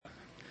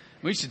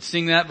We should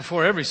sing that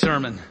before every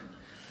sermon.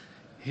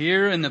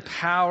 Here in the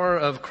power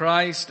of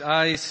Christ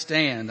I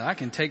stand. I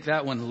can take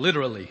that one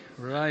literally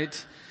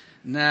right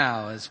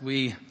now as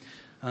we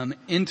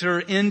enter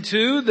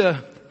into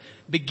the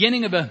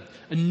beginning of a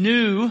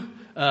new,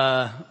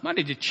 might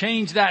need to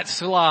change that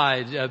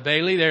slide,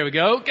 Bailey. There we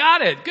go.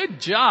 Got it. Good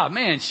job.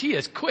 Man, she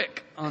is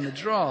quick on the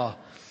draw.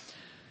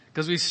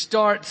 Because we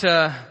start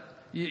a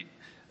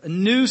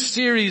new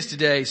series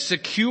today,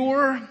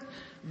 Secure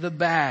the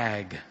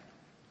Bag.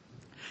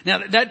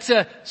 Now that's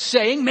a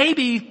saying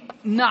maybe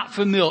not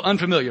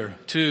unfamiliar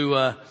to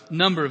a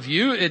number of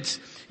you. It's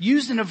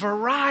used in a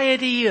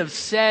variety of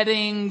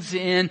settings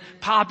in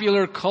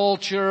popular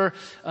culture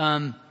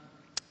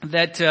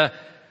that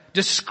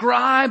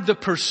describe the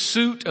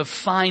pursuit of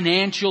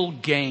financial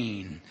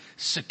gain.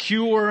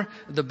 Secure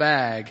the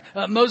bag.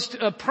 Most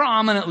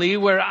prominently,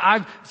 where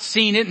I've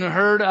seen it and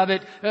heard of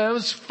it, it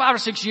was 5 or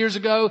 6 years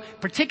ago.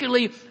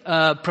 Particularly,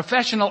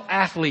 professional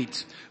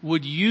athletes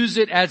would use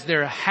it as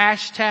their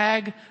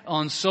hashtag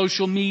on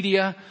social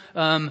media.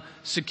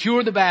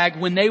 Secure the bag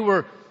when they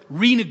were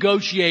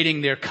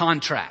renegotiating their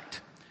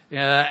contract.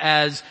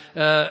 And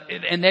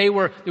they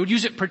would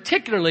use it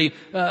particularly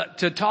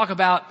to talk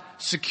about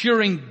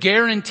securing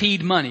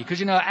guaranteed money.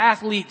 Because,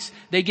 athletes,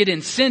 they get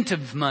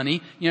incentive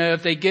money.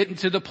 If they get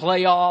into the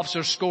playoffs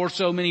or score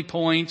so many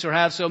points or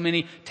have so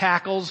many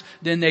tackles,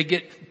 then they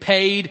get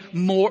paid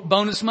more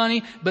bonus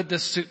money. But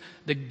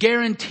the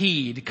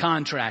guaranteed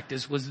contract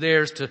was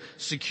theirs to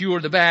secure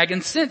the bag.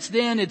 And since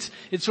then, it's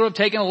sort of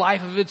taken a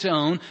life of its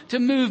own to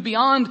move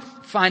beyond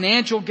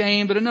financial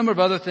gain, but a number of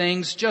other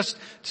things. Just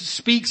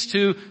speaks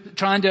to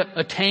trying to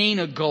attain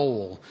a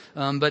goal,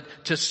 but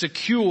to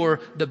secure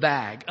the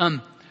bag.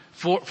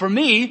 For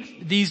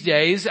me, these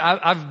days,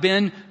 I've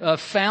been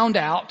found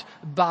out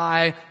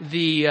by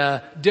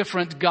the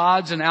different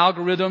gods and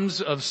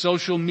algorithms of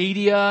social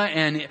media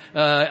and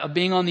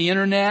being on the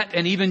internet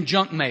and even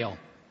junk mail.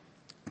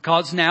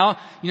 Because now,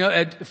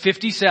 at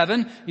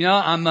 57,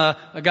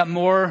 I got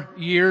more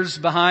years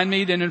behind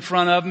me than in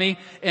front of me,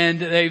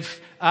 and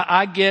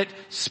I get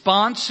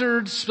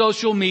sponsored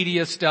social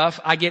media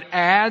stuff. I get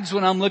ads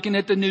when I'm looking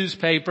at the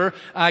newspaper.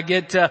 I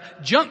get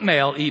junk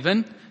mail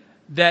even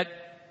that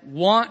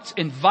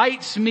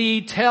invites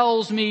me,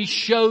 tells me,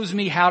 shows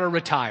me how to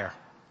retire.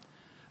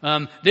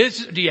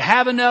 Do you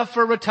have enough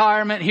for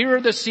retirement? Here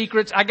are the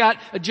secrets. I got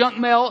a junk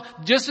mail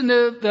just in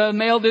the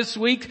mail this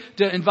week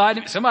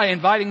somebody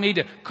inviting me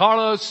to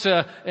Carlos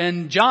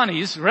and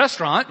Johnny's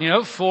restaurant,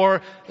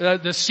 for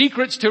the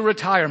secrets to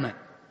retirement.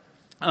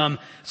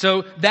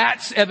 So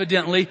that's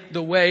evidently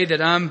the way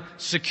that I'm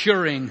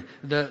securing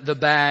the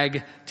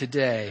bag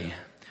today.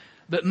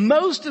 But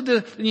most of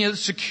the,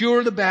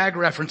 secure the bag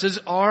references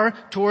are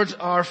towards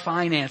our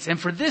finance. And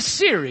for this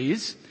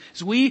series,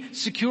 as we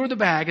secure the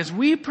bag, as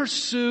we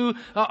pursue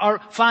our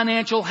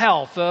financial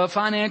health,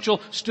 financial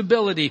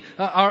stability,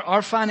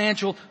 our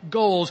financial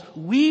goals,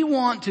 we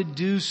want to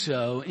do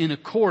so in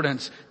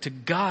accordance to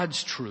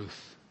God's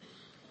truth.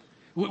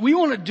 We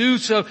want to do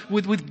so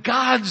with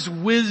God's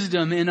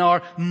wisdom in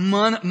our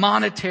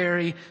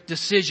monetary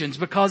decisions,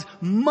 because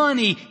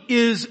money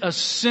is a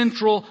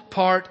central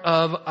part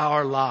of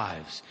our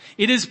lives.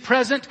 It is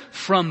present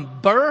from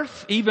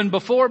birth, even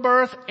before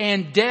birth,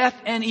 and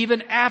death, and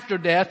even after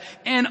death,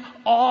 and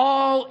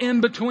all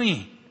in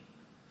between.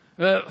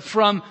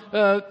 From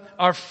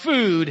our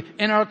food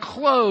and our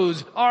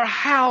clothes, our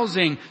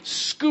housing,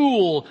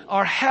 school,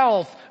 our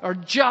health, our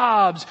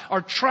jobs,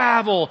 our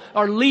travel,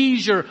 our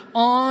leisure,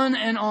 on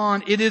and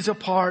on. It is a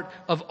part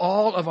of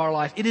all of our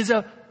life. It is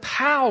a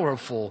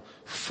powerful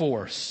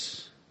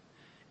force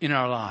in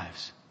our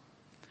lives.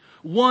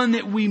 One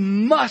that we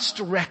must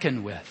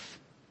reckon with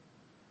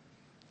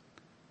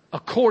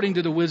according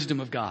to the wisdom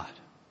of God.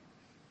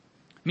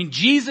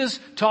 Jesus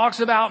talks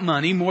about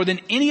money more than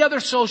any other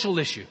social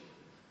issue.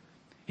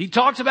 He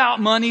talks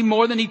about money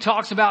more than he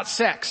talks about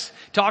sex.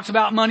 He talks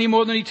about money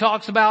more than he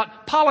talks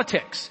about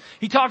politics.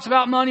 He talks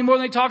about money more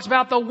than he talks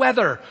about the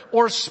weather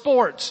or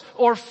sports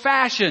or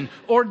fashion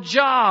or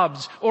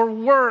jobs or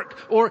work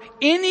or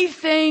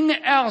anything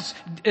else.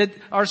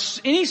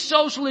 Any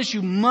social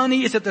issue,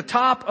 money is at the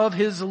top of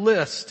his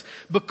list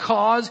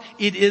because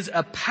it is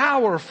a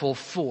powerful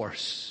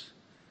force,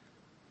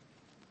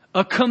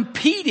 a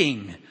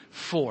competing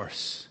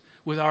force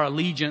with our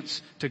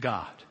allegiance to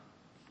God.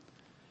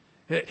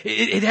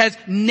 It has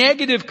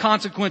negative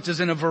consequences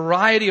in a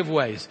variety of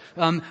ways.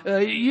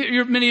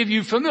 Many of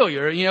you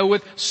familiar,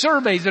 with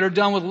surveys that are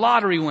done with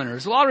lottery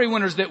winners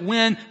that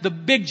win the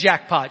big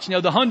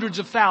jackpots, the hundreds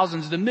of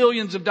thousands, the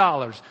millions of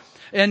dollars.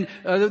 And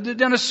they've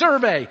done a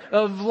survey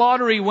of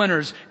lottery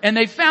winners, and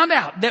they found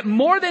out that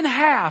more than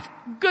half,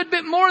 good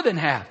bit more than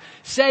half,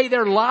 say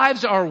their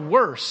lives are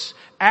worse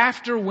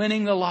after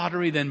winning the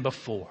lottery than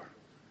before.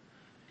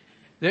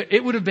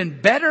 It would have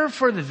been better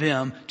for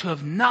them to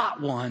have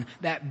not won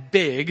that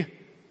big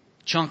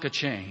chunk of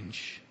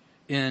change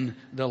in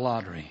the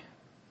lottery.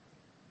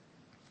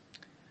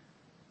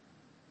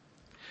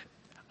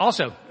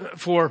 Also,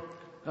 for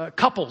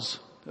couples,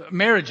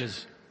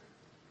 marriages,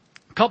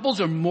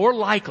 Couples are more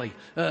likely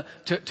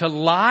to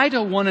lie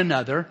to one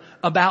another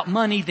about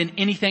money than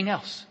anything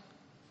else.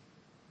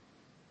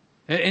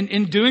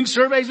 In doing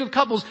surveys with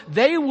couples,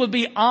 they will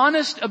be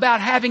honest about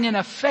having an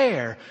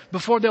affair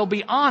before they'll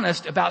be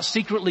honest about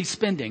secretly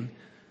spending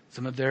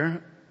some of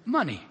their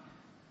money.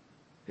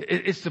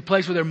 It's the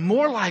place where they're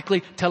more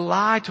likely to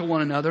lie to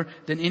one another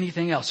than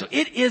anything else. So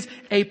it is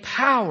a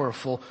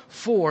powerful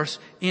force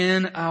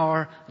in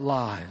our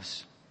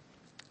lives.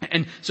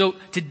 And so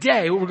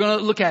today what we're going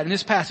to look at in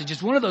this passage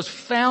is one of those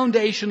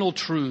foundational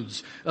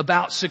truths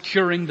about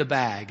securing the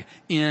bag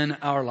in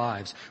our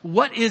lives.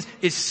 What is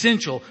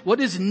essential? What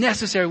is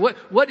necessary?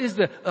 What is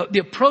the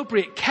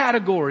appropriate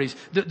categories?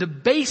 The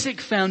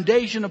basic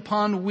foundation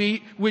upon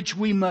which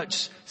we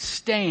must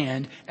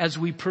stand as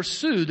we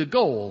pursue the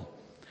goal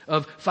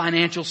of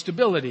financial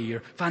stability or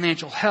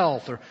financial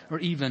health or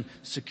even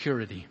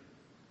security.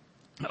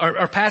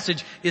 Our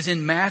passage is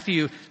in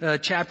Matthew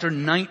chapter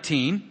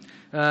 19.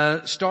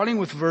 Starting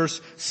with verse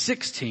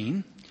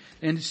 16,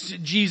 and it's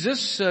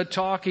Jesus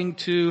talking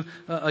to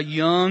a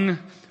young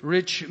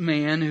rich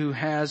man who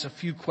has a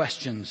few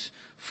questions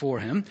for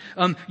him.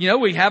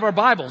 We have our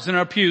Bibles in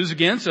our pews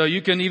again, so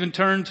you can even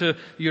turn to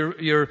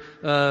your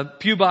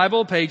pew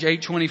Bible, page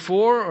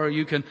 824, or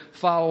you can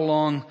follow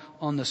along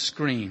on the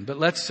screen. But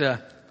let's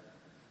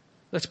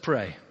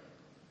pray.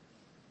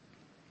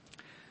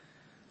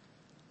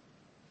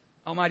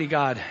 Almighty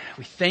God,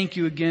 we thank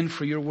you again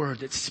for your word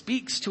that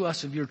speaks to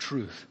us of your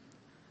truth,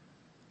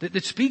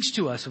 that speaks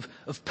to us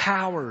of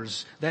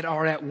powers that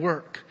are at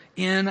work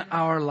in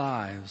our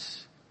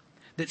lives,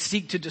 that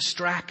seek to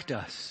distract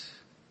us,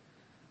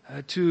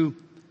 to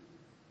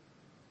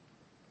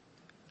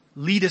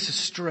lead us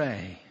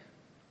astray.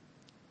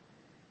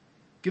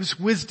 Give us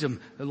wisdom,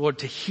 Lord,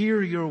 to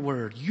hear your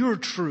word, your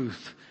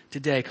truth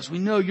today, because we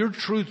know your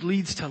truth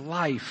leads to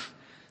life.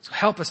 So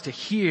help us to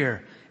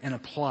hear and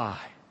apply.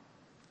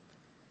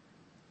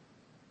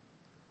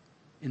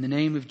 In the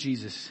name of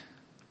Jesus,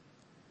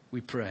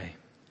 we pray.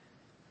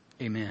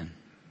 Amen.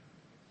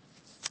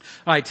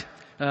 All right,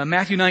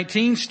 Matthew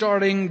 19,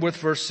 starting with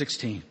verse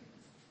 16.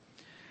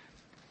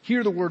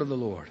 Hear the word of the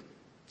Lord.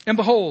 And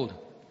behold,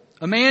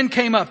 a man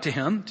came up to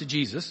him, to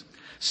Jesus,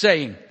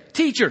 saying,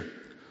 Teacher,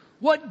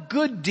 what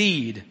good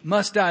deed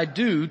must I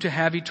do to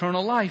have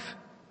eternal life?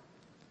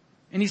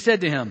 And he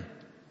said to him,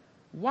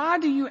 Why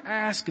do you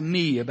ask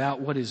me about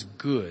what is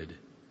good?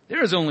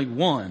 There is only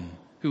one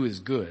who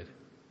is good.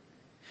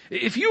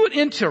 If you would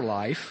enter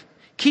life,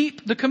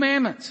 keep the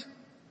commandments.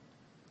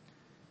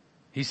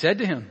 He said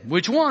to him,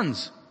 Which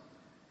ones?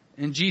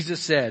 And Jesus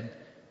said,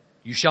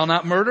 You shall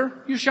not murder,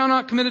 you shall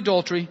not commit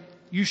adultery,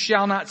 you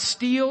shall not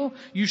steal,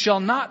 you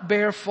shall not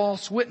bear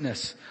false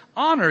witness.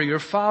 Honor your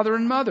father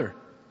and mother,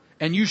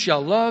 and you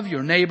shall love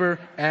your neighbor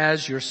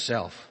as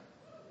yourself.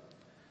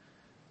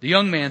 The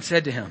young man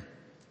said to him,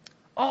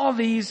 All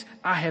these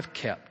I have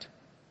kept.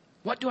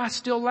 What do I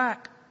still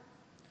lack?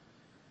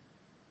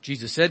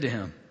 Jesus said to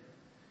him,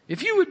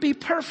 If you would be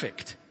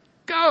perfect,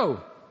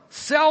 go,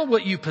 sell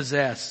what you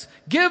possess,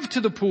 give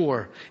to the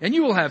poor, and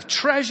you will have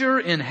treasure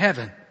in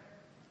heaven.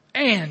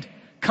 And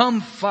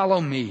come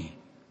follow me.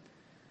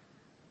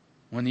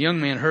 When the young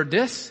man heard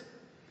this,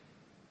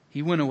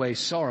 he went away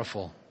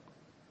sorrowful,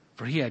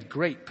 for he had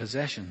great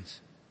possessions.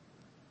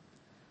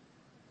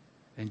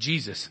 And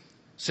Jesus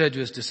said to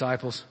his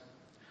disciples,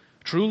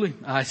 Truly,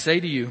 I say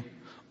to you,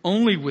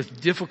 only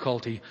with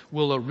difficulty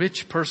will a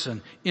rich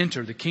person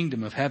enter the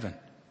kingdom of heaven.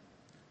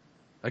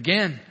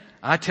 Again,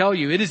 I tell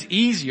you, it is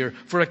easier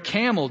for a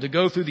camel to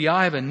go through the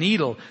eye of a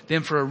needle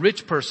than for a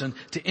rich person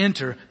to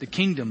enter the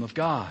kingdom of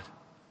God.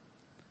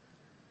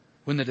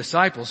 When the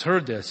disciples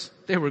heard this,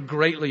 they were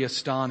greatly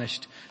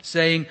astonished,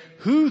 saying,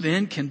 Who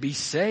then can be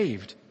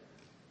saved?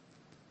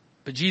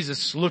 But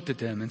Jesus looked at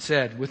them and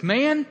said, With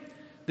man,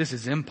 this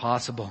is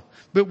impossible,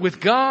 but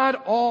with God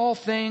all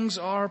things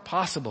are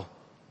possible.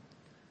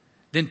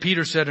 Then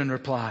Peter said in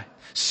reply,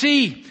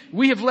 See,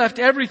 we have left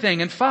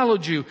everything and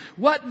followed you.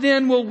 What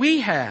then will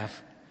we have?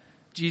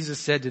 Jesus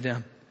said to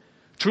them,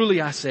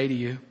 Truly I say to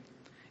you,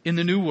 in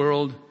the new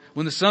world,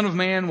 when the Son of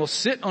Man will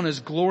sit on his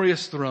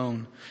glorious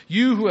throne,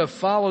 you who have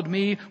followed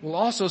me will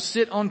also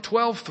sit on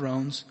 12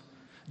 thrones,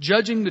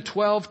 judging the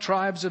 12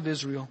 tribes of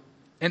Israel.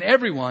 And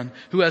everyone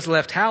who has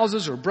left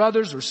houses or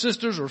brothers or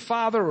sisters or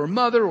father or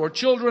mother or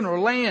children or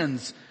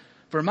lands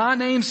for my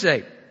name's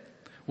sake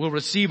will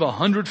receive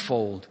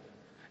 100-fold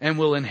and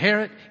will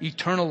inherit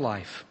eternal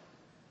life.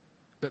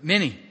 But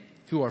many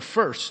who are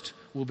first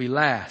will be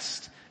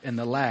last, and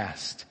the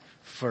last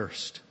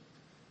first.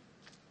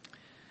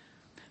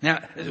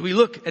 Now, as we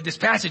look at this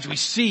passage, we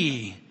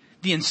see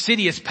the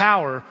insidious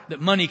power that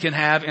money can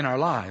have in our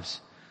lives.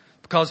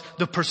 Because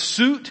the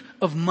pursuit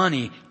of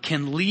money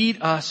can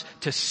lead us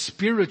to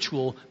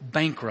spiritual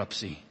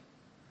bankruptcy.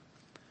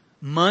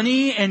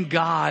 Money and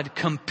God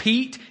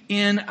compete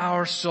in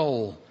our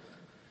soul.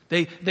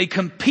 They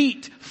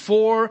compete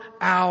for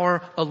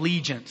our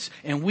allegiance.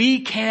 And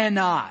we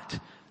cannot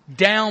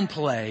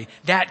downplay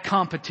that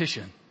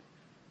competition.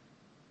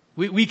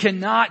 We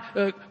cannot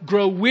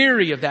grow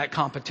weary of that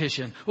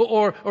competition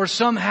or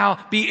somehow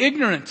be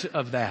ignorant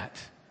of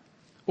that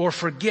or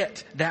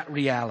forget that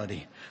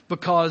reality,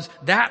 because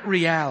that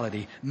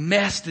reality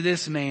messed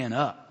this man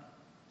up.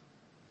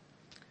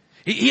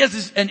 He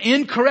has an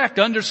incorrect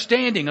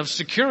understanding of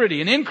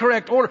security, an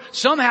incorrect order.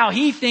 Somehow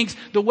he thinks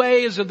the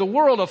ways of the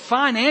world of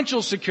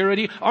financial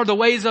security are the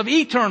ways of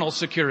eternal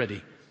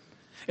security.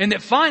 And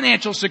that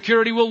financial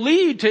security will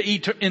lead to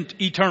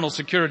eternal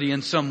security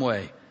in some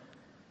way.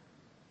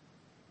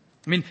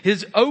 I mean,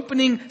 his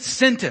opening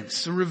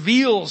sentence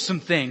reveals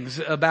some things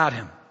about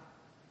him.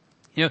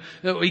 You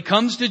know, he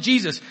comes to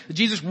Jesus.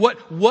 Jesus,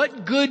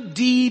 what good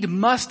deed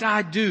must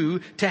I do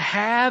to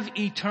have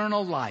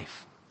eternal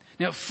life?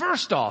 Now,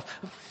 first off,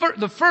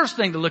 the first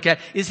thing to look at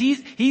is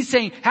he's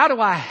saying, how do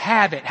I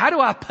have it? How do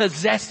I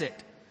possess it?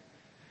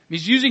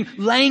 He's using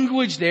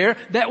language there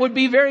that would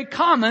be very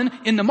common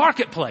in the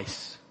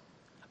marketplace.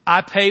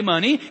 I pay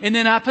money and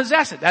then I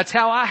possess it. That's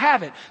how I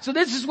have it. So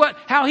this is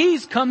how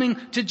he's coming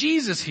to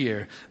Jesus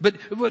here. But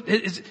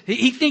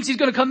he thinks he's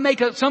going to come make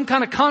some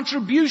kind of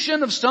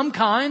contribution of some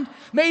kind,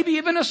 maybe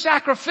even a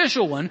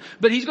sacrificial one,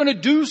 but he's going to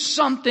do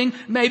something,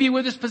 maybe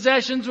with his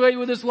possessions, maybe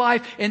with his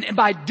life, and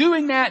by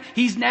doing that,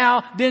 he's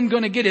now then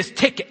going to get his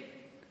ticket,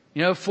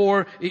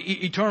 for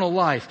eternal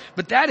life.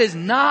 But that is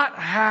not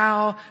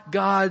how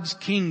God's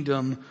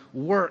kingdom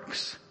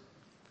works.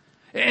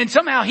 And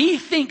somehow he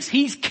thinks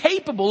he's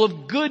capable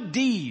of good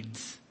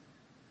deeds.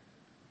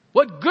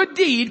 What good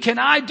deed can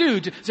I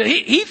do? So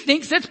he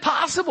thinks it's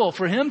possible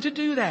for him to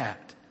do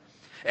that.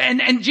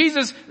 And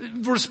Jesus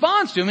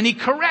responds to him and he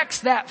corrects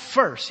that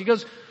first. He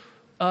goes,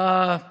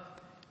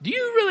 do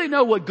you really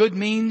know what good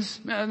means?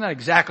 Not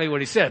exactly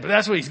what he said, but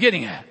that's what he's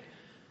getting at.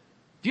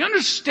 Do you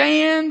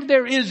understand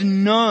there is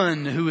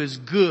none who is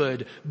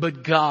good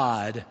but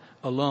God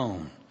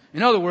alone?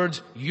 In other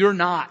words, you're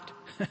not.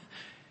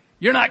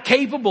 You're not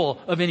capable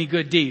of any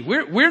good deed.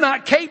 We're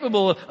not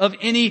capable of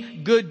any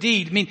good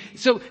deed. I mean,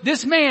 so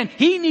this man,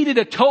 he needed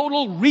a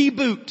total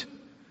reboot.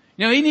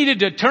 He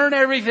needed to turn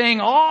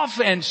everything off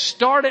and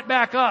start it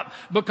back up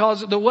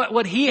because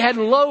what he had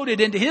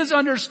loaded into his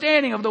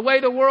understanding of the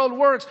way the world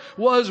works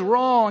was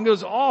wrong. It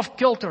was off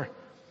kilter.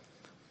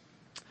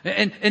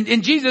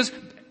 And Jesus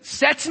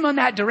sets him on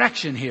that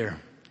direction here.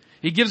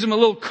 He gives him a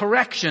little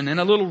correction and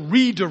a little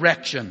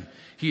redirection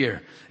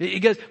here. He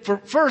goes,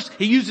 first,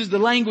 he uses the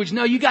language,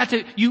 no, you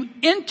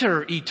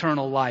enter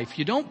eternal life.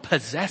 You don't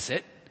possess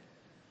it.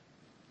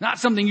 Not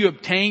something you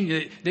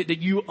obtain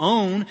that you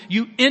own.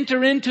 You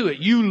enter into it.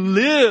 You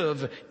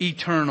live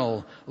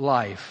eternal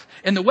life.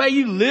 And the way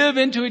you live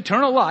into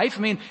eternal life,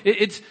 I mean,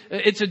 it's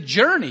a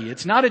journey.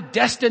 It's not a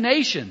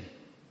destination.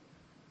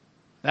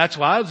 That's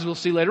why, as we'll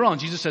see later on,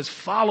 Jesus says,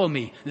 follow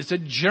me. It's a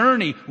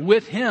journey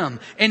with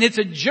him. And it's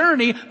a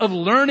journey of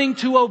learning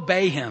to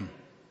obey him.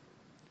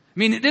 I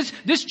mean,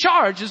 this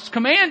charge, this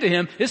command to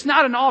him, it's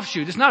not an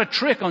offshoot. It's not a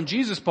trick on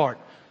Jesus' part.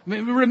 I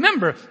mean,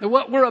 remember that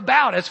what we're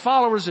about as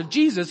followers of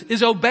Jesus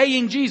is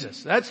obeying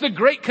Jesus. That's the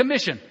Great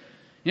Commission.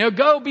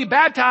 Go be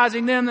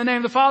baptizing them in the name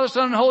of the Father,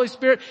 Son, and Holy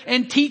Spirit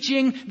and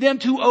teaching them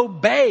to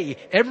obey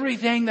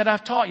everything that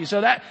I've taught you.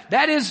 So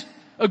that is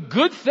a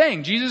good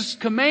thing. Jesus'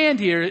 command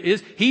here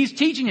is he's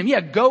teaching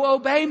him, go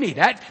obey me.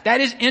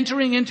 That is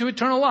entering into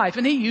eternal life.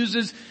 And he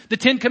uses the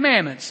 10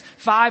 Commandments,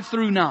 5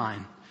 through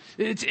 9.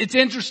 It's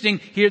interesting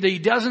here that he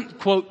doesn't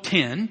quote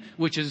 10,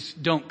 which is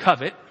don't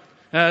covet.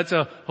 That's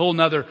a whole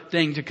nother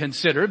thing to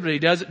consider, but he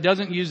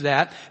doesn't use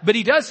that. But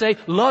he does say,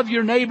 love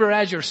your neighbor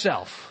as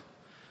yourself.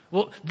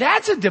 Well,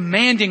 that's a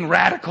demanding,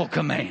 radical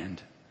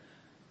command.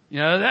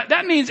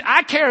 That means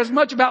I care as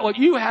much about what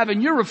you have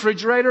in your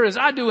refrigerator as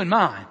I do in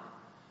mine.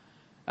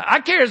 I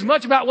care as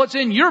much about what's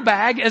in your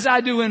bag as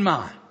I do in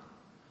mine.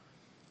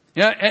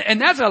 And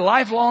that's a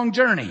lifelong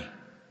journey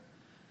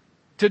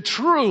to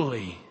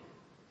truly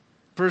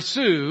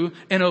pursue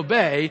and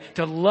obey,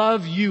 to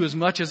love you as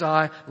much as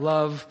I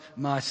love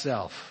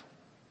myself.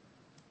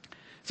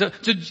 So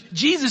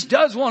Jesus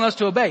does want us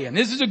to obey him.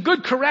 This is a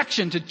good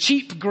correction to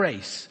cheap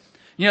grace.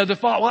 The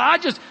thought, well, I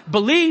just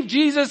believe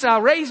Jesus, I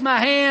raise my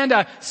hand,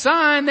 I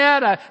sign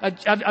that,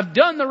 I've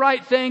done the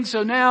right thing,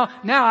 so now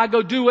I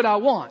go do what I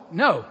want.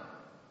 No.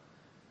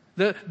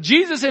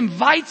 Jesus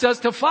invites us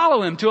to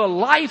follow him, to a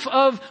life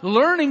of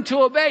learning to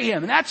obey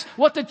him. And that's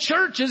what the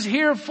church is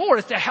here for,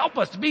 is to help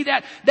us, to be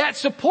that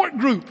support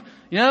group,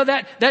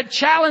 that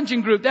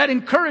challenging group, that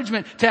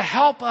encouragement to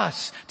help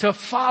us to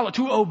follow,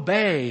 to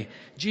obey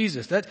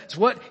Jesus. That's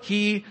what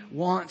he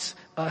wants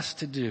us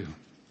to do.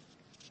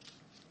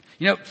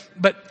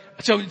 But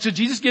so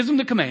Jesus gives them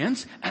the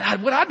commands.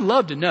 And what I'd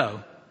love to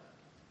know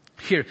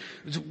here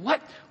is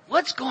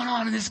what's going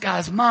on in this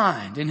guy's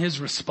mind in his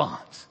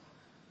response.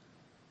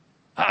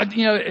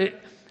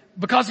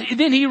 Because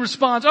then he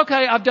responds,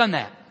 okay, I've done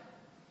that.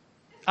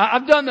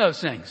 I've done those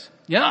things.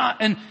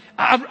 And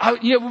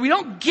we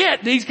don't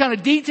get these kind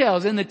of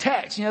details in the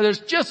text. There's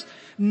just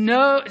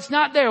it's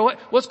not there.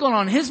 What's going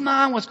on in his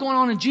mind? What's going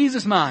on in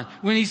Jesus' mind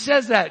when he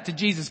says that to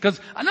Jesus?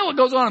 Because I know what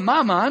goes on in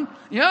my mind.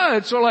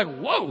 It's sort of like,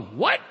 whoa,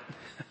 what?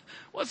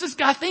 What's this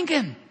guy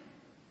thinking?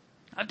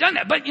 I've done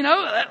that. But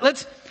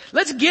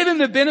let's give him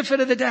the benefit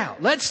of the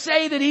doubt. Let's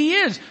say that he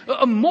is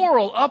a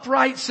moral,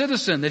 upright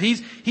citizen, that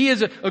he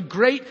is a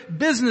great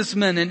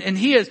businessman and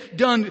he has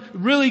done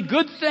really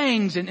good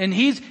things and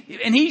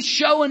he's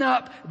showing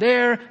up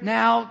there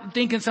now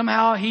thinking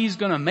somehow he's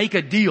gonna make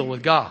a deal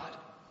with God.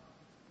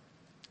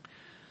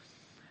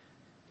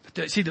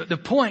 See, the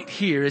point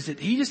here is that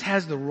he just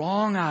has the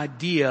wrong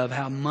idea of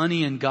how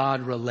money and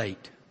God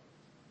relate.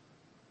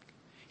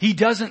 He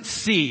doesn't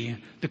see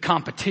the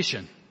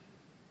competition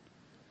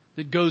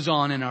that goes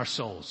on in our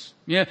souls.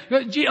 Yeah,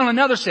 on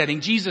another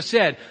setting, Jesus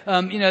said,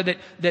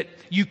 that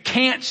you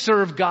can't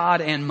serve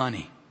God and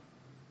money.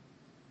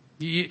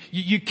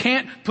 You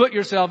can't put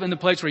yourself in the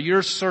place where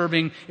you're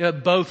serving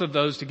both of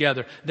those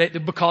together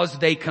because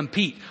they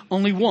compete.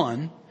 Only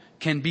one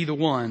can be the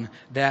one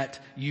that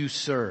you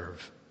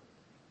serve.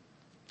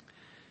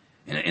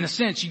 In a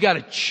sense, we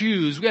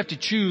have to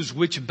choose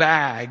which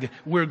bag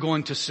we're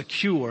going to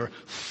secure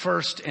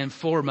first and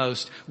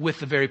foremost with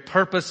the very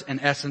purpose and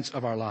essence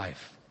of our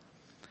life.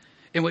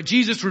 And what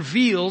Jesus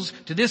reveals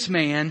to this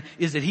man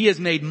is that he has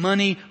made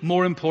money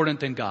more important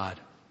than God.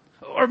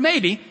 Or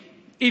maybe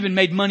even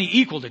made money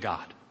equal to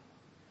God.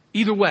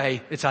 Either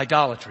way, it's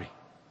idolatry.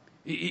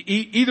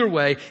 Either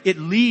way, it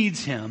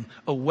leads him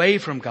away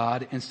from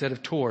God instead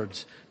of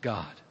towards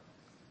God.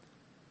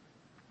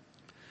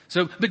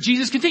 But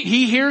Jesus continues.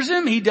 He hears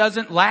him. He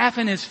doesn't laugh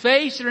in his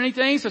face or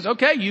anything. He says,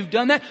 okay, you've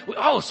done that.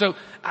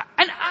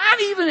 And I'm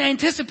even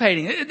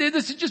anticipating,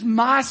 this is just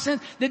my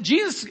sense, that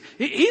Jesus,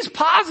 he's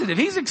positive.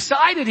 He's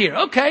excited here.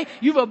 Okay,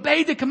 you've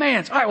obeyed the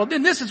commands. All right, well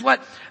then this is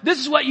what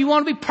you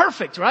want to be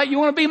perfect, right? You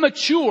want to be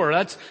mature.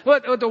 That's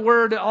what the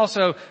word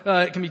also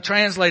can be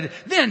translated.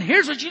 Then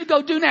here's what you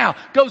go do now.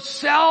 Go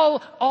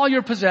sell all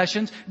your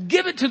possessions,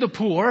 give it to the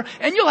poor,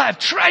 and you'll have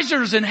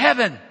treasures in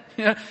heaven.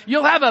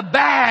 You'll have a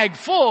bag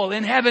full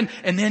in heaven,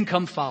 and then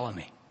come follow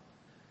me.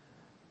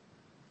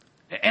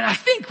 And I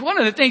think one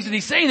of the things that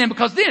he's saying then,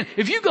 because then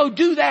if you go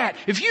do that,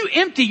 if you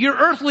empty your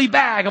earthly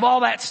bag of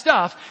all that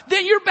stuff,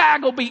 then your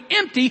bag will be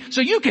empty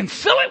so you can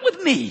fill it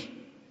with me.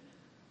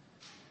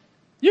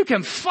 You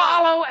can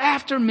follow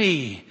after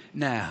me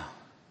now.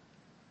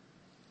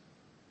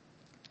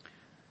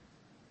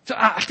 So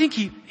I think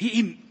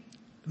he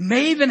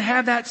may even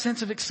have that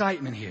sense of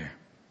excitement here.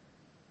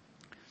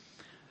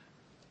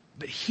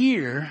 But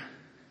here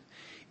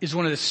is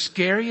one of the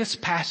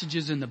scariest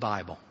passages in the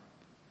Bible.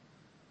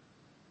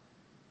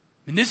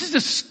 And this is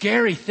a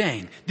scary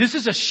thing. This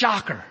is a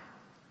shocker.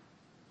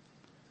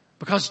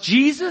 Because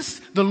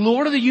Jesus, the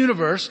Lord of the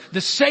universe,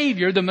 the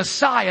Savior, the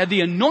Messiah,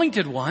 the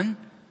Anointed One,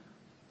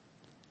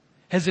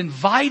 has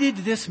invited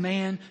this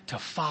man to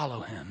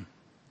follow him.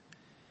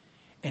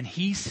 And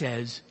he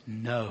says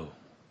no.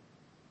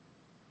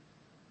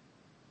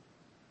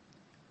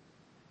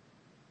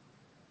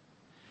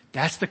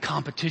 That's the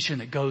competition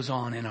that goes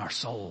on in our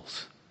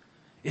souls.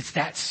 It's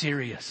that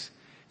serious.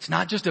 It's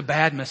not just a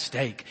bad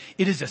mistake.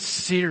 It is a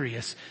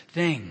serious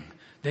thing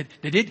that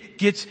it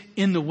gets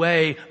in the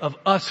way of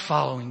us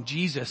following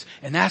Jesus.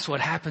 And that's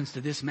what happens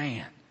to this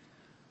man.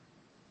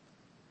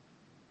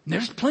 And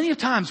there's plenty of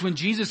times when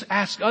Jesus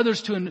asks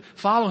others to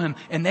follow him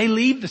and they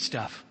leave the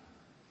stuff.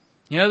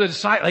 The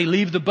disciples, they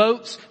leave the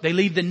boats, they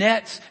leave the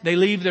nets, they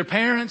leave their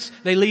parents,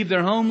 they leave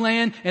their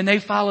homeland, and they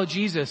follow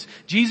Jesus.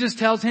 Jesus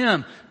tells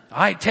him, all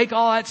right, take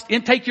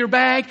your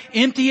bag,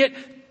 empty it,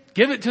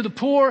 give it to the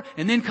poor,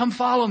 and then come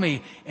follow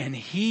me. And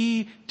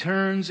he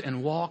turns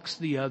and walks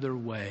the other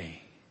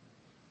way.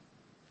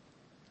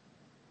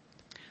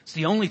 It's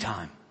the only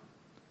time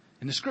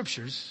in the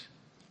scriptures,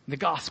 in the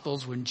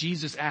gospels, when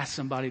Jesus asks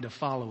somebody to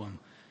follow him,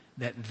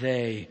 that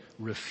they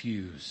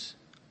refuse.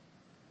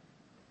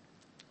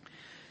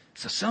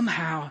 So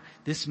somehow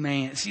this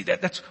man,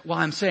 that's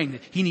why I'm saying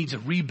that he needs a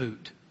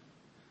reboot.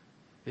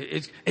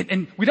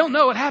 And we don't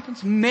know what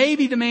happens.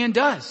 Maybe the man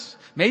does.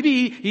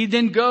 Maybe he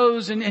then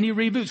goes and he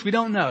reboots. We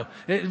don't know.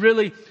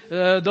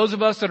 Those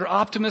of us that are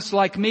optimists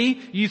like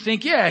me, you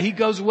think, yeah, he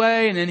goes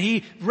away and then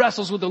he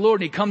wrestles with the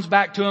Lord and he comes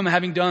back to him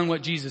having done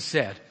what Jesus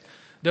said.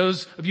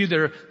 Those of you that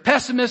are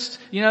pessimists,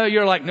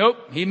 you're like,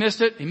 nope, he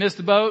missed it. He missed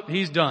the boat.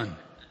 He's done.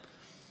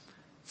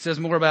 It says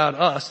more about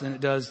us than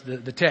it does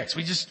the text.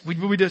 We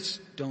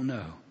just don't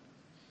know.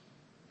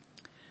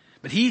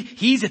 But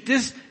he's at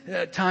this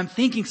time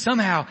thinking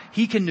somehow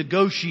he can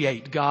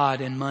negotiate God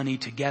and money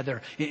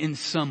together in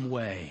some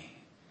way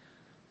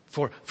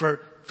for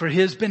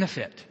his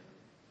benefit.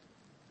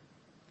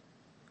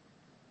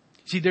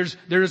 See,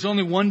 there is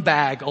only one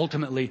bag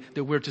ultimately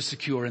that we're to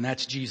secure, and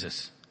that's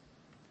Jesus.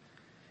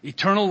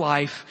 Eternal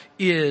life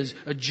is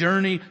a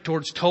journey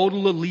towards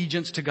total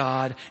allegiance to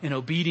God and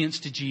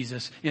obedience to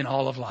Jesus in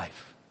all of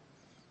life.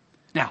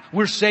 Now,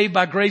 we're saved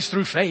by grace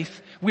through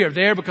faith. We are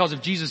there because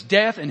of Jesus'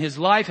 death and his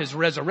life, his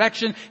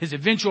resurrection, his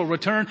eventual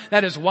return.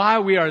 That is why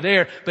we are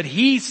there. But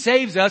he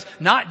saves us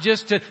not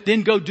just to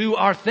then go do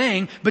our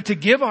thing, but to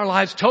give our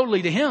lives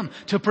totally to him,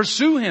 to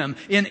pursue him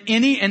in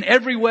any and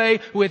every way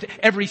with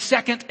every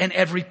second and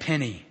every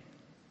penny.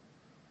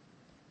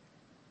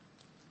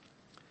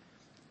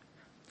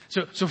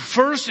 So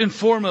first and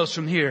foremost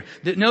from here,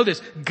 know this,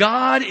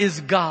 God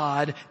is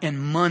God and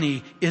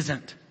money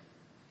isn't.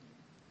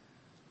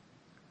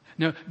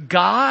 No,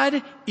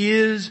 God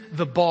is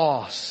the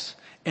boss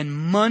and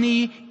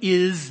money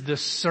is the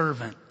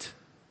servant.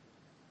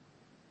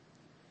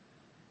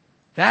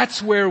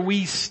 That's where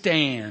we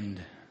stand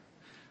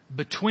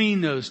between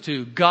those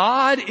two.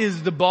 God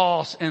is the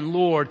boss and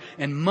Lord,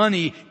 and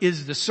money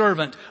is the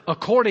servant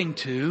according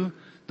to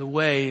the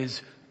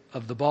ways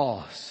of the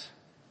boss.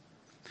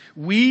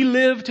 We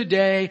live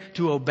today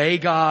to obey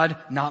God,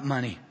 not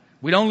money.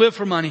 We don't live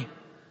for money.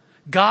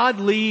 God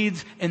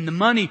leads and the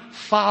money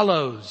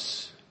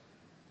follows.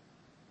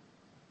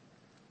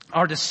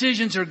 Our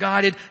decisions are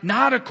guided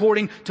not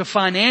according to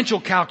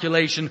financial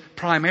calculation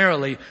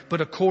primarily,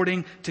 but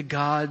according to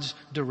God's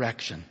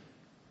direction.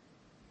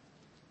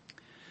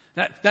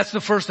 That's the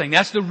first thing.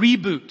 That's the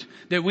reboot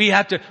that we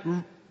have to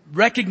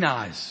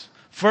recognize.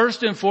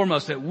 First and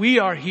foremost, that we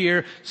are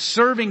here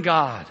serving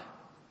God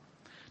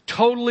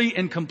totally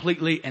and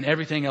completely, and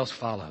everything else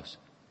follows.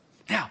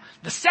 Now,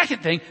 the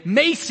second thing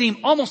may seem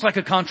almost like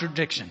a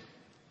contradiction,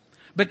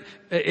 but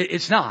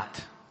it's not.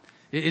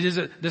 It is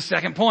the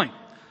second point.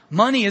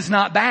 Money is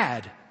not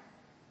bad.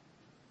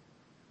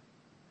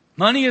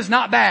 Money is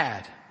not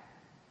bad. I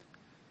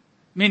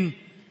mean,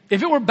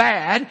 if it were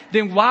bad,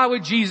 then why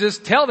would Jesus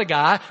tell the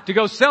guy to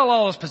go sell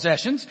all his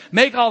possessions,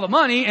 make all the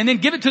money, and then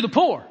give it to the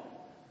poor?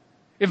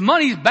 If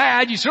money's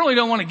bad, you certainly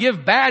don't want to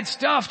give bad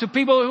stuff to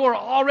people who are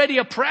already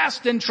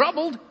oppressed and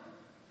troubled.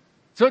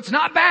 So it's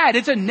not bad.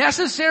 It's a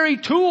necessary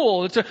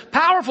tool. It's a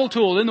powerful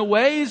tool in the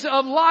ways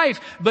of life.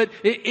 But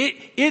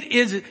it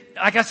is,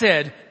 like I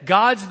said,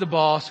 God's the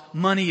boss,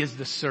 money is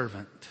the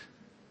servant.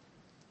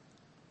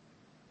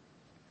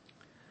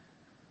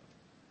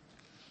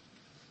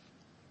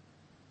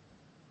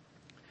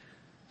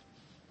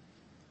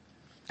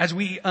 As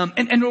we, and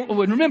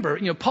remember,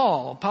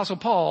 Apostle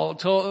Paul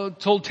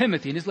told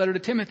Timothy in his letter to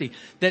Timothy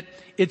that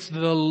it's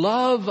the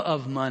love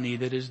of money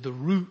that is the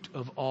root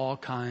of all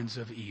kinds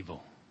of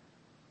evil.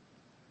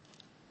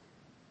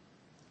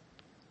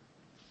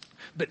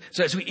 But,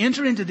 so as we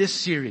enter into this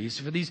series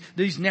for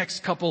these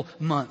next couple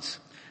months,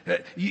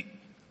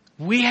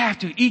 we have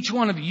to, each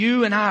one of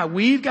you and I,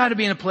 we've got to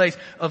be in a place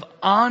of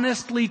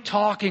honestly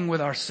talking with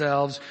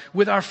ourselves,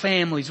 with our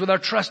families, with our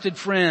trusted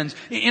friends,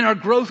 in our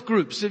growth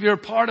groups, if you're a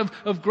part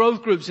of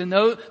growth groups, in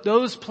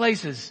those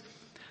places,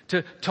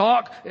 to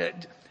talk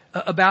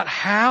about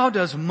how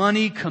does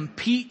money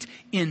compete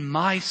in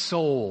my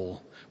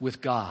soul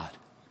with God?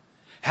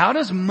 How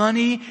does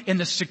money and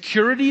the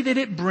security that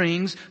it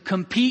brings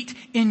compete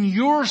in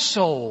your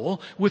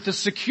soul with the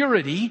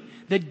security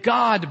that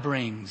God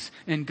brings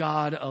and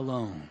God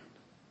alone?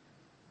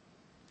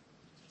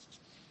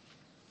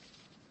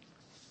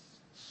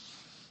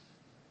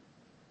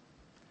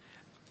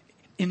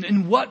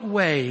 In what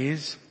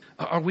ways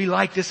are we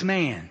like this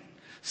man?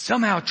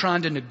 Somehow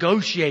trying to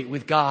negotiate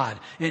with God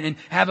and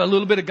have a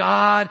little bit of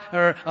God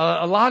or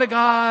a lot of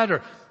God or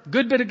a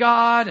good bit of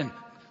God and a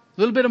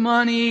little bit of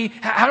money.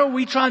 How are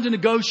we trying to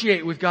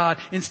negotiate with God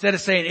instead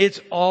of saying it's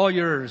all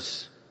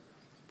yours?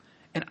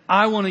 And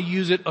I want to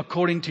use it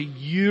according to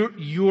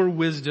your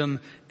wisdom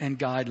and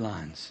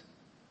guidelines.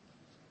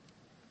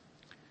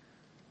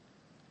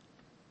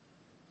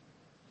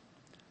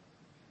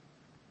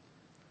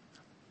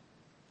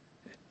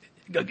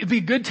 It'd be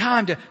a good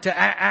time to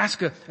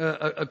ask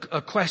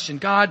a question,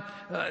 God,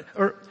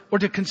 or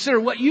to consider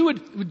what you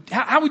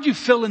how would you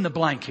fill in the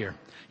blank here?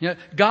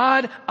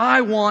 God,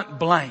 I want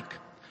blank.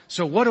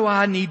 So what do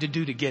I need to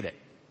do to get it?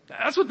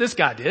 That's what this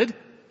guy did.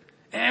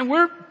 And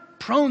we're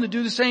prone to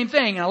do the same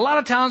thing. And a lot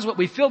of times what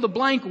we fill the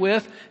blank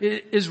with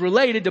is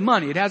related to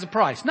money. It has a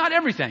price. Not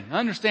everything. I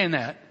understand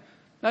that.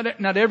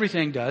 Not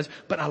everything does,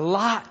 but a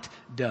lot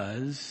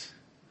does.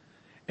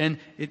 And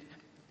it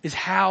is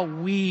how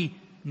we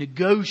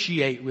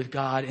negotiate with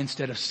God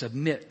instead of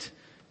submit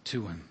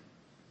to Him.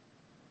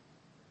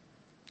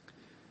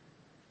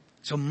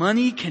 So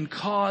money can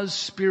cause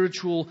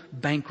spiritual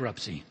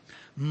bankruptcy.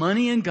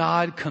 Money and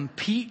God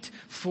compete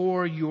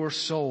for your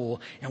soul,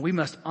 and we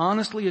must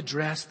honestly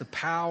address the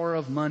power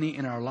of money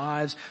in our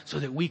lives so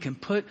that we can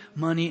put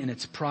money in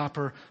its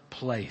proper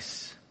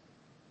place.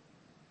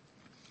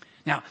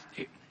 Now,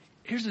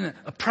 here's a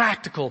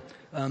practical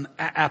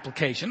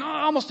application,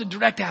 almost a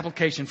direct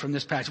application from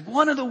this passage.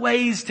 One of the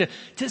ways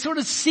to sort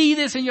of see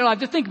this in your life,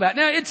 to think about it.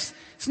 Now, it's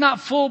not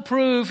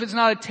foolproof, it's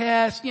not a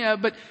test,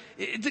 but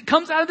it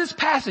comes out of this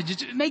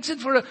passage. It makes it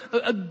for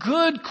a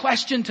good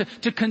question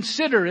to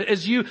consider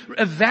as you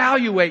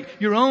evaluate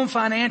your own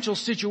financial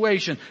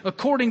situation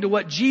according to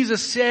what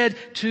Jesus said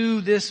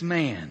to this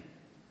man.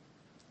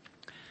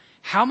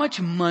 How much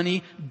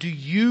money do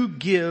you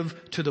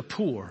give to the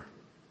poor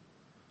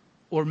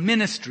or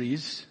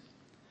ministries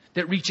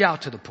that reach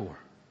out to the poor?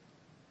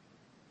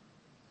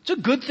 It's a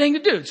good thing to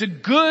do. It's a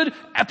good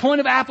point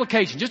of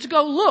application, just to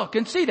go look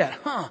and see that.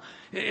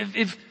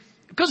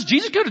 Because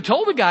Jesus could have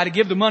told the guy to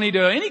give the money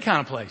to any kind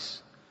of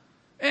place.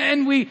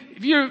 And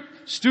if you're a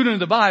student of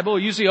the Bible,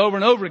 you see over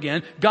and over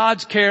again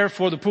God's care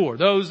for the poor,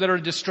 those that are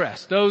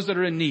distressed, those that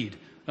are in need.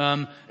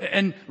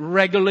 And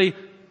regularly,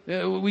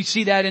 we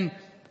see that in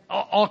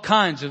all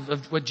kinds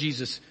of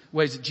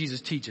ways that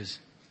Jesus teaches.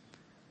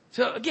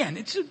 So again,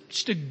 it's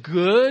just a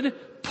good,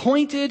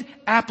 pointed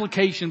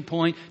application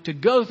point to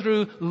go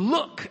through,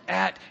 look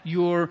at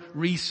your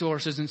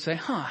resources and say,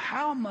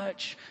 how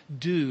much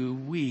do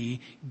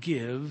we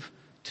give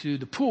to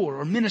the poor,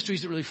 or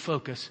ministries that really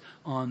focus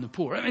on the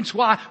poor? I mean, it's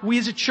why we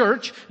as a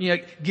church,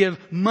 give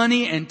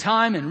money and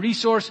time and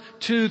resource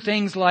to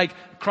things like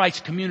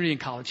Christ Community in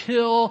College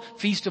Hill,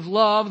 Feast of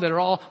Love, that are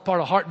all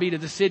part of Heartbeat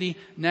of the City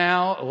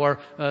now, or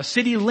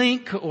City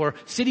Link, or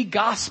City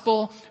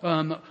Gospel,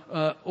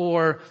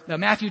 or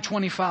Matthew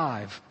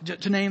 25,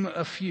 to name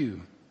a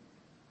few.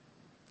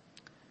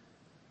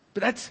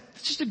 But that's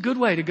just a good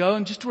way to go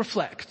and just to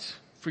reflect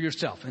for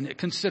yourself and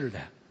consider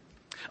that.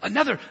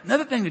 Another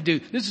thing to do,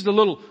 this is a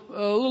little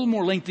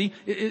more lengthy,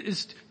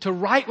 is to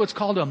write what's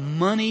called a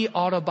money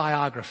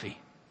autobiography.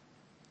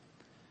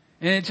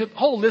 And it's a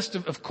whole list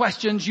of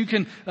questions. You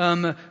can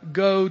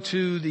go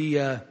to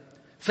the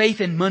Faith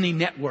and Money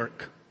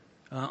Network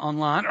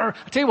online. Or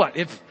I tell you what,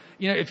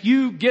 if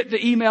you get the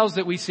emails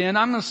that we send,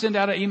 I'm going to send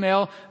out an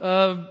email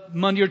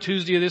Monday or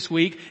Tuesday of this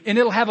week, and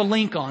it'll have a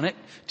link on it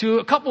to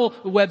a couple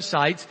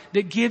websites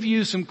that give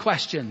you some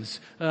questions,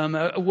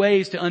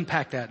 ways to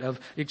unpack that, of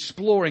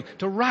exploring,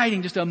 to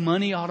writing just a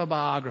money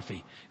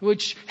autobiography,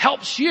 which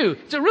helps you.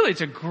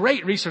 It's a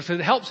great resource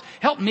that helps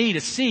me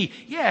to see,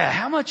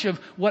 how much of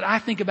what I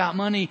think about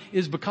money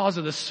is because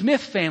of the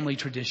Smith family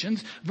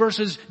traditions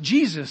versus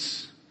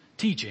Jesus'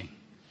 teaching.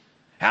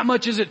 How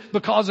much is it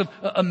because of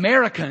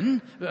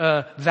American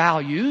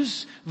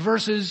values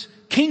versus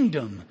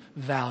kingdom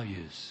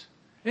values?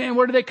 And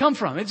where do they come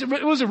from? It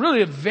was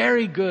really a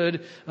very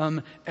good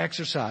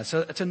exercise.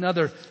 So that's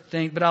another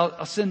thing, but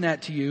I'll send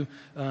that to you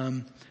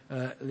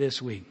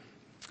this week.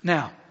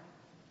 Now,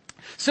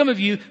 some of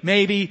you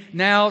may be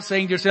now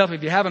saying to yourself,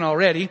 if you haven't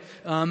already,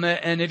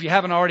 and if you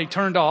haven't already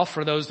turned off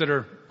for those that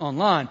are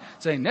online,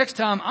 saying, next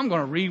time I'm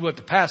going to read what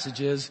the passage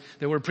is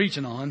that we're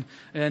preaching on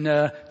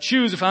and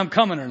choose if I'm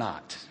coming or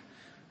not.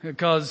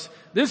 Because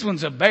this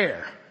one's a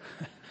bear.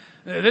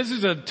 This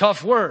is a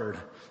tough word,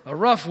 a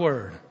rough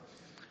word.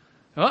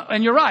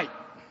 And you're right.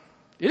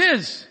 It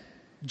is.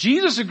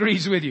 Jesus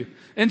agrees with you.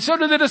 And so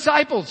do the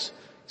disciples.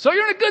 So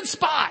you're in a good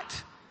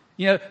spot.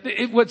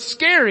 What's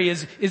scary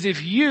is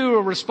if you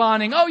are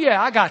responding, oh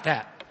yeah, I got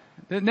that.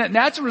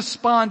 That's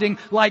responding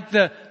like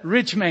the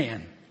rich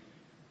man.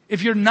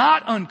 If you're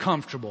not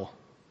uncomfortable,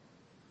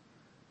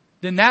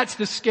 then that's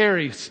the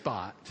scary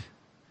spot.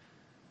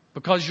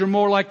 Because you're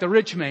more like the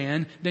rich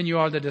man than you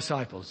are the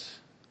disciples.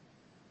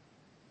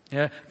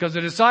 Because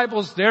the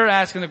disciples, they're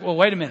asking, well,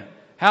 wait a minute.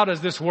 How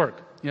does this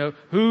work?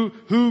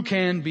 Who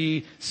can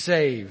be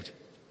saved?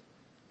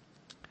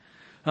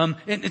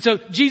 And so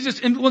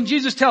when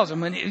Jesus tells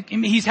them, and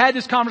he's had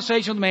this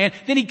conversation with the man,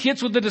 then he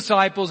gets with the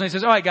disciples and he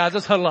says, all right guys,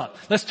 let's huddle up.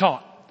 Let's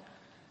talk.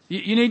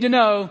 You need to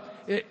know,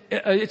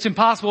 it's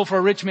impossible for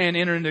a rich man to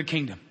enter into the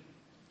kingdom.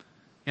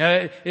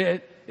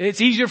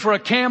 It's easier for a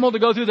camel to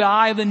go through the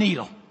eye of the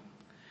needle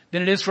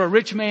than it is for a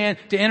rich man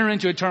to enter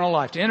into eternal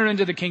life, to enter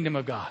into the kingdom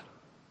of God.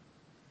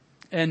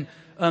 And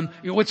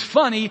what's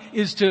funny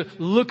is to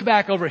look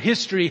back over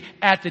history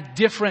at the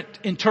different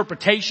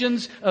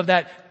interpretations of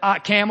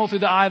that camel through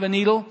the eye of a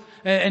needle.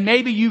 And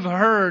maybe you've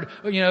heard,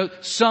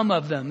 some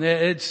of them.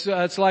 It's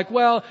like,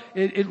 well,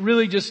 it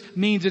really just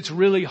means it's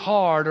really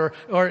hard,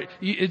 or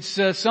it's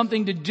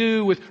something to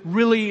do with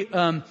really,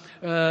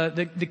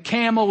 the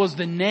camel was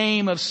the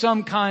name of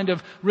some kind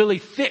of really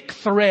thick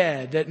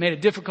thread that made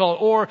it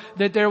difficult, or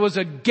that there was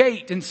a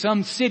gate in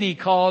some city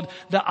called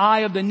the Eye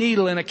of the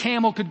Needle, and a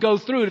camel could go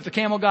through it if the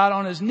camel got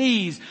on his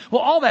knees.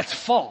 Well, all that's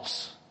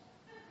false.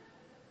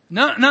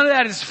 None of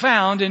that is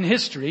found in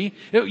history.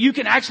 You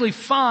can actually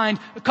find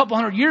a couple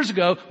hundred years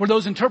ago where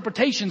those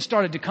interpretations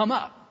started to come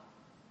up.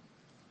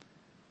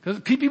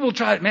 Because people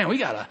try, we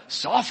gotta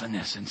soften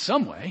this in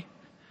some way.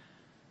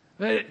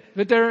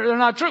 But they're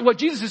not true. What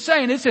Jesus is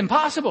saying, it's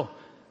impossible.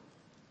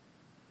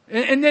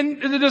 And then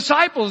the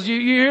disciples, you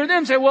hear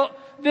them say, well,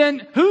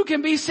 then who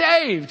can be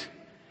saved?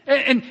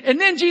 And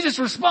then Jesus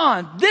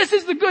responds, this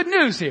is the good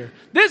news here.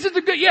 This is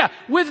the good,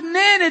 with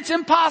men it's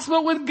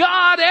impossible. With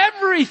God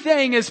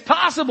everything is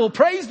possible.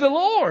 Praise the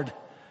Lord.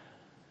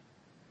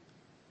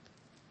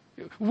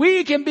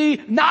 We can be,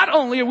 not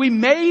only are we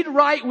made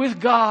right with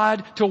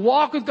God to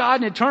walk with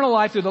God in eternal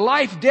life through the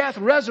life, death,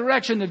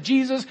 resurrection of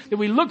Jesus, that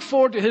we look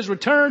forward to His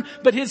return,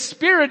 but His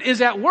Spirit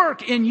is at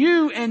work in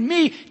you and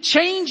me,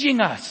 changing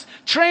us,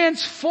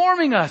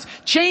 transforming us,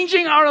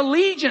 changing our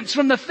allegiance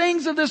from the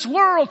things of this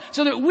world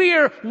so that we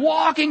are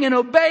walking and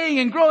obeying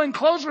and growing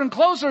closer and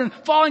closer and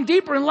falling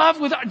deeper in love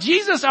with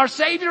Jesus, our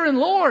Savior and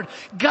Lord.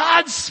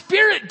 God's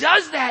Spirit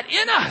does that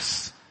in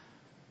us.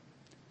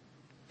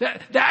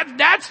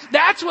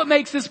 That's what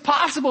makes this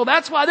possible.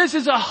 That's why this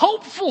is a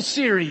hopeful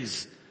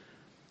series.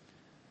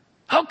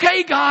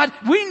 Okay, God,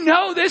 we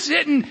know this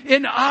isn't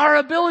in our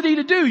ability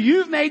to do.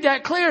 You've made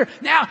that clear.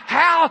 Now,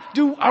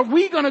 are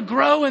we going to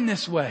grow in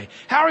this way?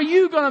 How are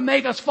you going to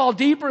make us fall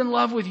deeper in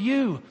love with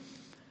you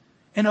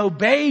and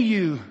obey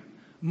you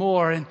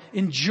more and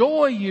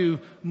enjoy you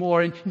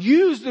more and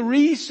use the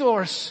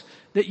resource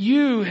that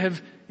you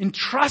have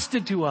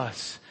entrusted to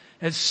us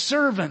as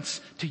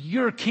servants to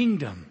your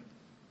kingdom.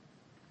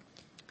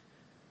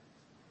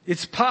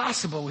 It's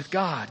possible with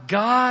God.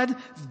 God's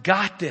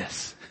got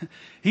this.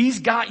 He's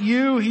got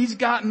you. He's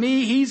got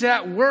me. He's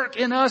at work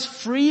in us,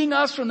 freeing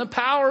us from the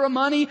power of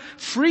money,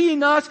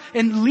 freeing us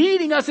and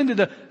leading us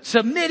into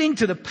submitting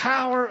to the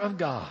power of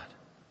God.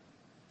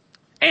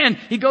 And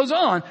he goes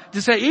on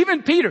to say,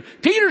 even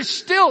Peter's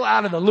still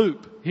out of the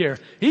loop here.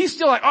 He's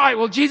still like, all right,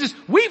 well, Jesus,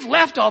 we've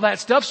left all that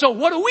stuff, so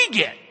what do we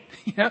get?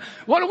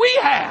 What do we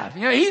have?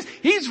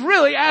 He's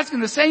really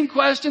asking the same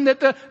question that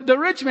the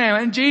rich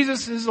man, and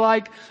Jesus is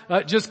like,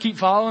 just keep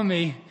following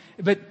me.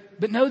 But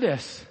know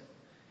this,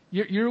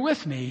 you're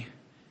with me.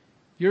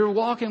 You're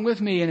walking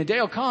with me, and a day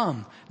will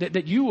come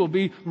that you will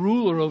be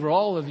ruler over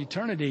all of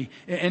eternity.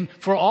 And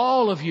for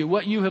all of you,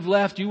 what you have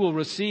left, you will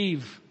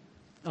receive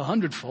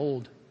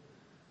 100-fold.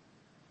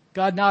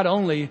 God not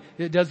only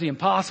does the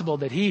impossible,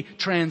 that He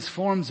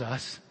transforms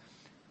us,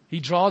 He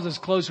draws us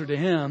closer to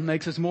Him,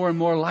 makes us more and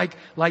more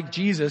like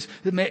Jesus,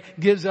 that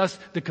gives us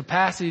the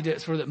capacity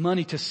for that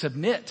money to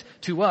submit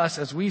to us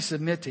as we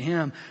submit to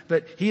Him.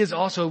 But He is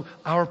also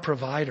our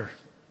provider.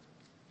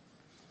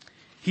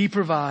 He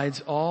provides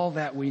all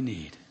that we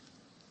need.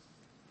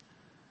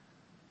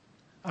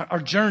 Our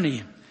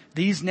journey,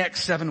 these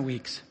next 7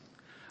 weeks,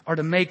 are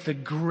to make the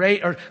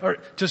great, or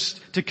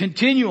to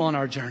continue on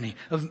our journey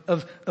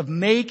of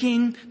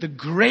making the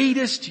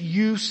greatest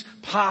use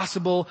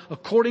possible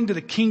according to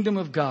the kingdom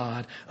of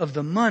God of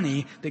the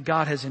money that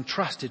God has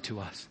entrusted to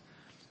us.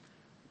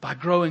 By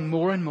growing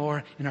more and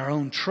more in our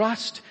own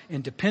trust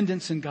and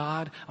dependence in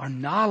God, our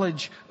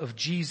knowledge of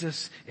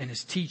Jesus and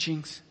His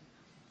teachings,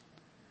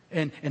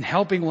 and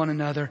helping one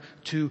another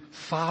to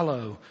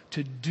follow,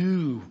 to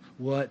do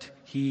what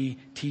He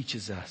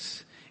teaches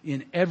us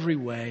in every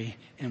way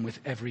and with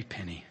every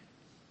penny.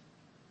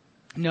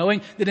 Knowing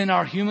that in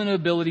our human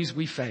abilities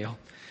we fail,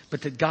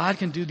 but that God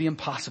can do the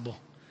impossible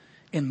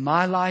in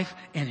my life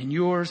and in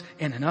yours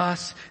and in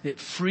us. It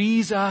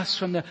frees us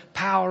from the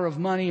power of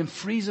money and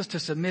frees us to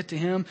submit to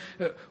Him.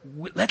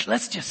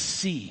 Let's just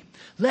see.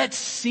 Let's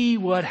see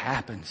what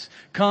happens.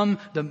 Come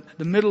the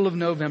middle of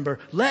November,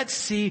 let's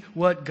see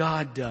what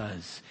God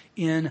does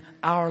in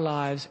our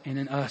lives and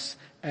in us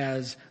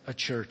as a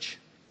church.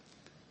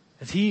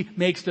 As He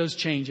makes those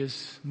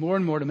changes more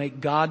and more to make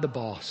God the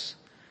boss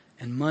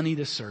and money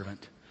the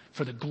servant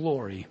for the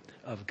glory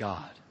of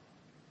God.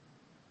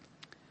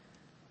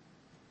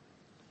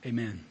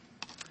 Amen.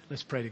 Let's pray together.